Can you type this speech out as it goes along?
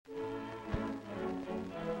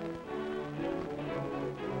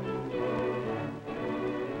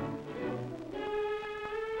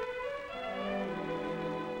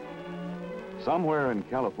Somewhere in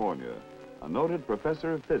California, a noted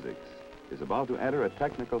professor of physics is about to enter a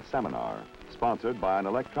technical seminar sponsored by an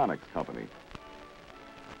electronics company.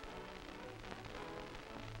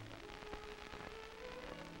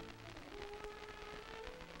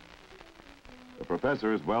 The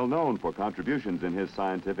professor is well known for contributions in his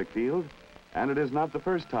scientific field, and it is not the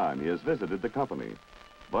first time he has visited the company,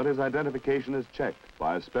 but his identification is checked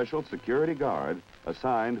by a special security guard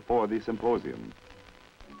assigned for the symposium.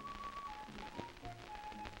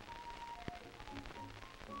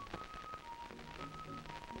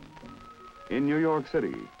 In New York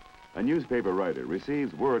City, a newspaper writer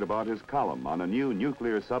receives word about his column on a new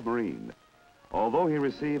nuclear submarine. Although he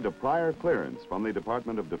received a prior clearance from the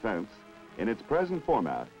Department of Defense, in its present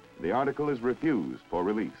format, the article is refused for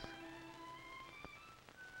release.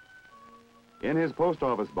 In his post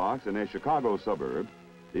office box in a Chicago suburb,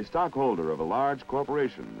 the stockholder of a large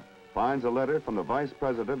corporation finds a letter from the vice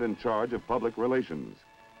president in charge of public relations.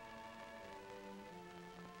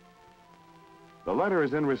 The letter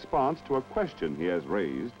is in response to a question he has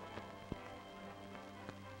raised,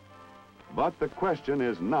 but the question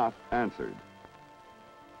is not answered.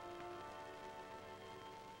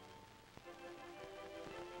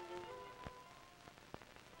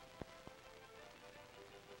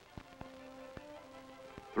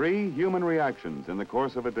 Three human reactions in the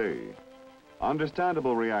course of a day.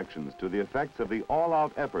 Understandable reactions to the effects of the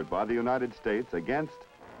all-out effort by the United States against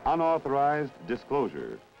unauthorized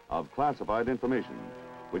disclosure of classified information,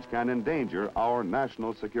 which can endanger our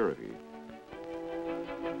national security.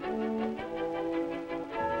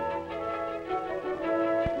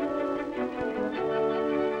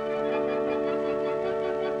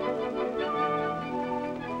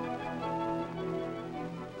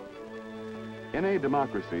 In a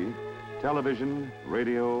democracy, television,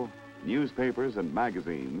 radio, newspapers, and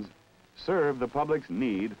magazines serve the public's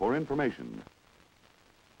need for information.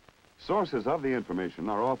 Sources of the information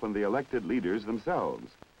are often the elected leaders themselves,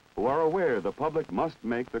 who are aware the public must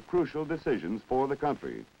make the crucial decisions for the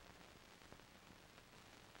country.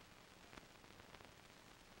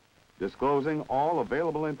 Disclosing all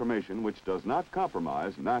available information which does not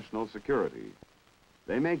compromise national security.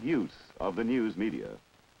 They make use of the news media.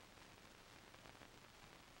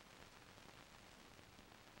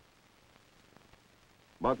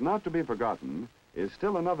 But not to be forgotten is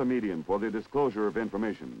still another medium for the disclosure of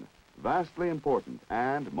information, vastly important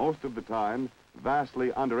and, most of the time,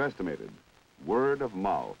 vastly underestimated: word of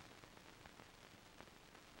mouth.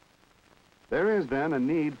 There is then a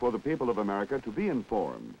need for the people of America to be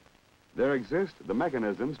informed. There exist the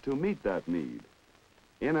mechanisms to meet that need.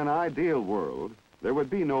 In an ideal world, there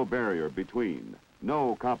would be no barrier between,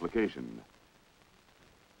 no complication.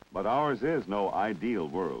 But ours is no ideal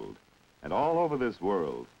world. And all over this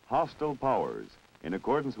world, hostile powers, in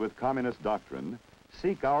accordance with communist doctrine,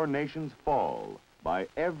 seek our nation's fall by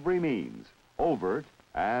every means, overt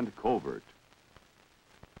and covert.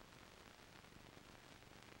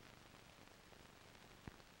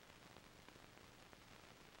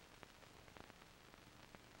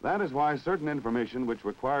 That is why certain information which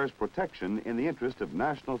requires protection in the interest of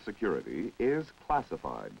national security is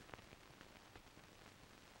classified.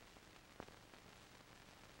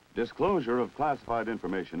 Disclosure of classified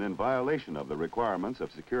information in violation of the requirements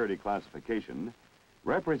of security classification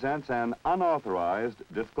represents an unauthorized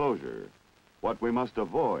disclosure, what we must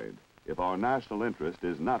avoid if our national interest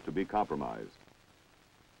is not to be compromised.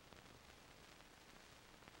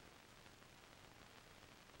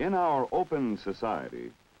 In our open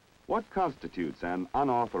society, what constitutes an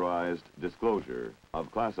unauthorized disclosure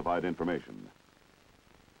of classified information?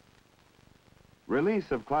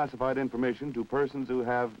 Release of classified information to persons who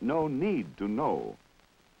have no need to know.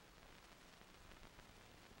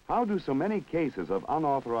 How do so many cases of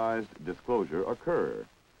unauthorized disclosure occur?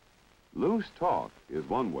 Loose talk is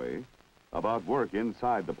one way about work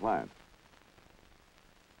inside the plant.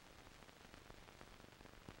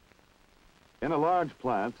 In a large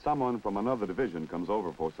plant, someone from another division comes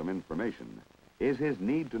over for some information. Is his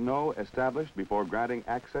need to know established before granting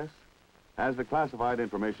access? Has the classified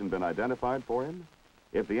information been identified for him?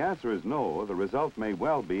 If the answer is no, the result may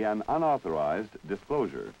well be an unauthorized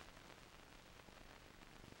disclosure.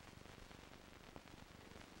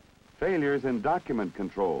 Failures in document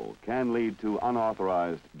control can lead to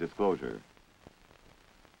unauthorized disclosure.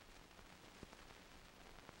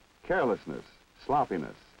 Carelessness,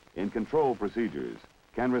 sloppiness in control procedures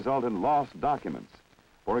can result in lost documents.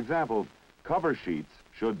 For example, cover sheets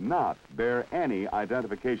should not bear any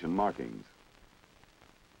identification markings.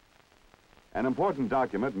 An important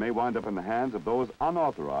document may wind up in the hands of those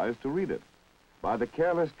unauthorized to read it. by the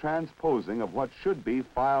careless transposing of what should be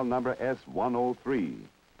file number S103,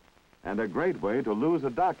 and a great way to lose a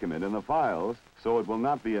document in the files so it will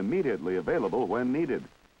not be immediately available when needed.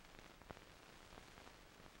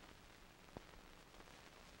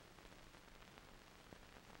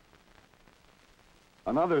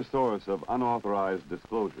 Another source of unauthorized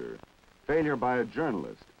disclosure, failure by a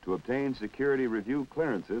journalist to obtain security review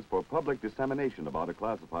clearances for public dissemination about a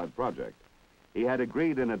classified project. He had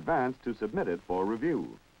agreed in advance to submit it for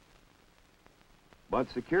review. But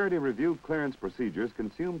security review clearance procedures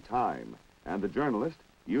consume time, and the journalist,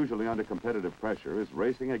 usually under competitive pressure, is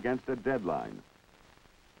racing against a deadline.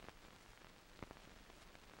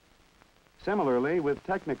 Similarly, with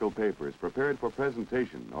technical papers prepared for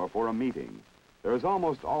presentation or for a meeting, there is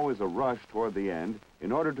almost always a rush toward the end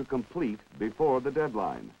in order to complete before the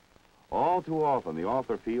deadline. All too often, the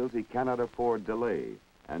author feels he cannot afford delay,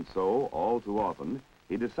 and so, all too often,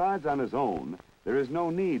 he decides on his own there is no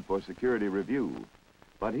need for security review.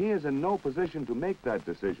 But he is in no position to make that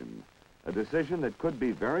decision, a decision that could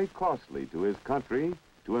be very costly to his country,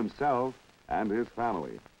 to himself, and his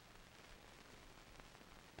family.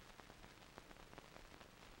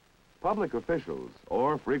 Public officials,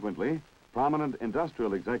 or frequently, prominent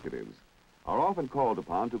industrial executives, are often called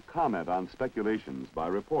upon to comment on speculations by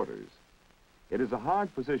reporters. It is a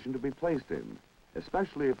hard position to be placed in,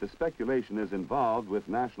 especially if the speculation is involved with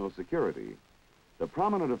national security. The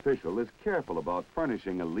prominent official is careful about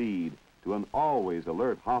furnishing a lead to an always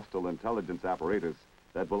alert hostile intelligence apparatus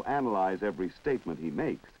that will analyze every statement he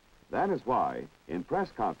makes. That is why, in press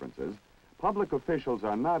conferences, public officials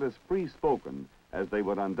are not as free-spoken as they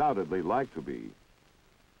would undoubtedly like to be.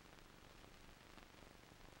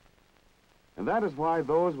 And that is why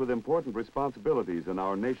those with important responsibilities in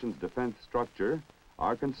our nation's defense structure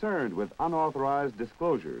are concerned with unauthorized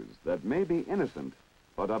disclosures that may be innocent,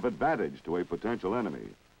 but of advantage to a potential enemy.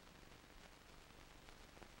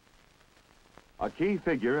 A key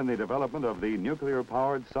figure in the development of the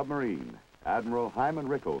nuclear-powered submarine, Admiral Hyman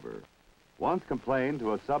Rickover, once complained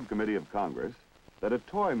to a subcommittee of Congress that a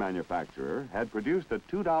toy manufacturer had produced a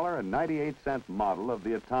 $2.98 model of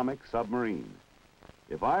the atomic submarine.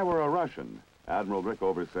 "If I were a Russian," Admiral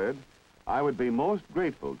Rickover said, "I would be most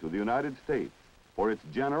grateful to the United States for its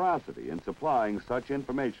generosity in supplying such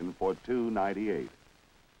information for $2.98.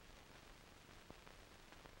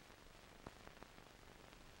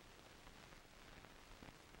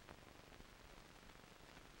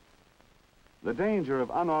 The danger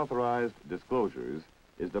of unauthorized disclosures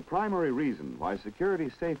is the primary reason why security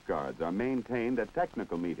safeguards are maintained at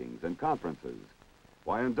technical meetings and conferences,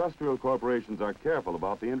 why industrial corporations are careful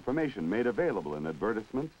about the information made available in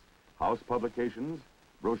advertisements, house publications,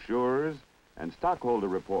 brochures, and stockholder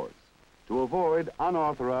reports to avoid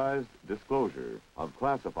unauthorized disclosure of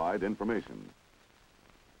classified information.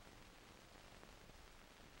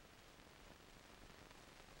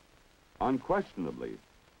 Unquestionably,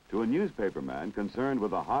 to a newspaperman concerned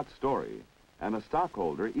with a hot story and a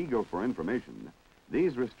stockholder eager for information,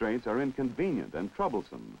 these restraints are inconvenient and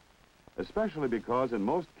troublesome, especially because in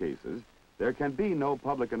most cases there can be no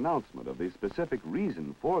public announcement of the specific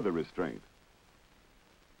reason for the restraint.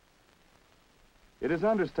 It is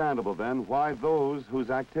understandable, then, why those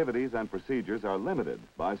whose activities and procedures are limited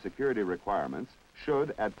by security requirements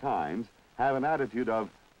should, at times, have an attitude of,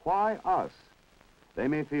 "Why us?" They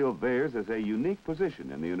may feel theirs is a unique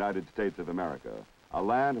position in the United States of America, a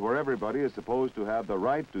land where everybody is supposed to have the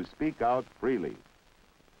right to speak out freely.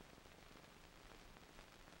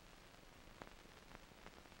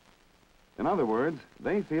 In other words,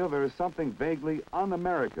 they feel there is something vaguely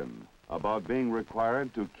un-American about being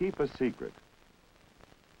required to keep a secret.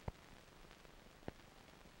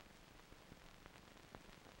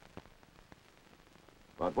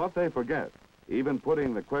 But what they forget, even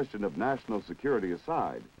putting the question of national security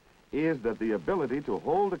aside, is that the ability to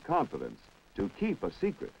hold a confidence, to keep a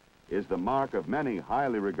secret, is the mark of many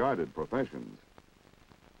highly regarded professions.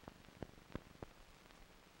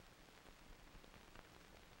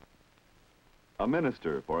 A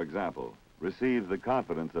minister, for example, receives the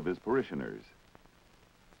confidence of his parishioners.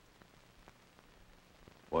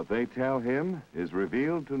 What they tell him is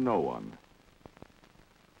revealed to no one.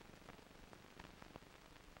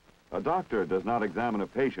 A doctor does not examine a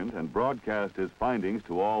patient and broadcast his findings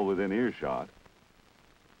to all within earshot.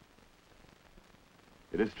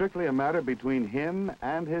 It is strictly a matter between him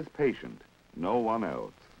and his patient, no one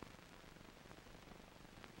else.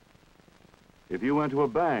 If you went to a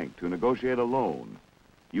bank to negotiate a loan,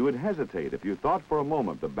 you would hesitate if you thought for a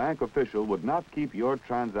moment the bank official would not keep your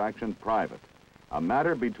transaction private, a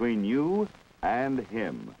matter between you and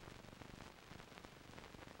him.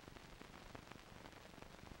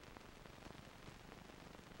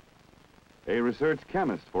 A research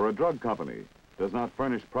chemist for a drug company does not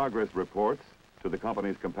furnish progress reports to the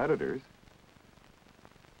company's competitors.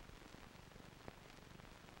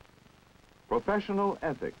 Professional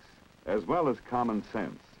ethics, as well as common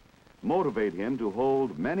sense, motivate him to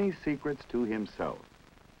hold many secrets to himself.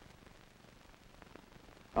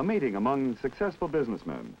 A meeting among successful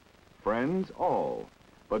businessmen, friends all,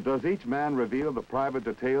 but does each man reveal the private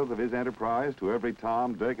details of his enterprise to every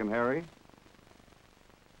Tom, Dick, and Harry?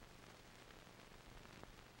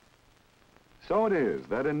 So it is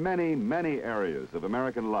that in many, many areas of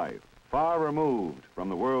American life, far removed from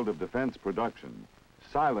the world of defense production,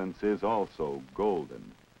 silence is also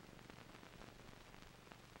golden.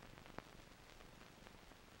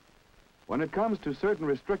 When it comes to certain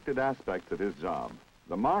restricted aspects of his job,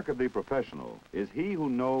 the mark of the professional is he who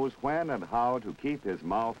knows when and how to keep his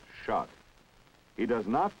mouth shut. He does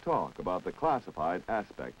not talk about the classified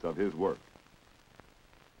aspects of his work.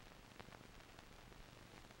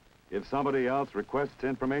 If somebody else requests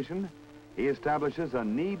information, he establishes a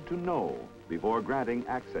need to know before granting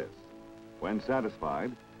access. When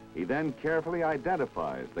satisfied, he then carefully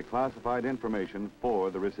identifies the classified information for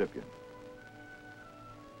the recipient.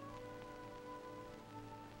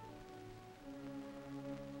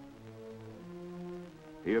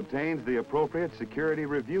 He obtains the appropriate security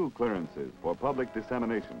review clearances for public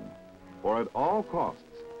dissemination, for at all costs,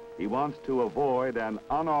 he wants to avoid an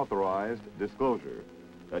unauthorized disclosure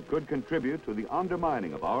that could contribute to the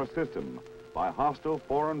undermining of our system by hostile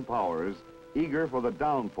foreign powers eager for the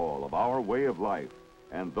downfall of our way of life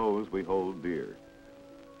and those we hold dear.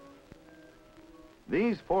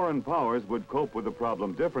 These foreign powers would cope with the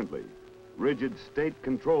problem differently. Rigid state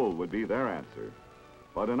control would be their answer.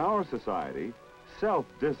 But in our society,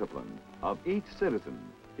 self-discipline of each citizen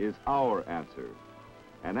is our answer.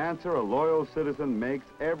 An answer a loyal citizen makes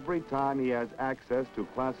every time he has access to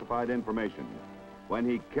classified information, when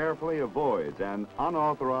he carefully avoids an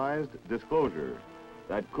unauthorized disclosure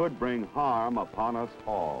that could bring harm upon us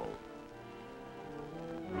all.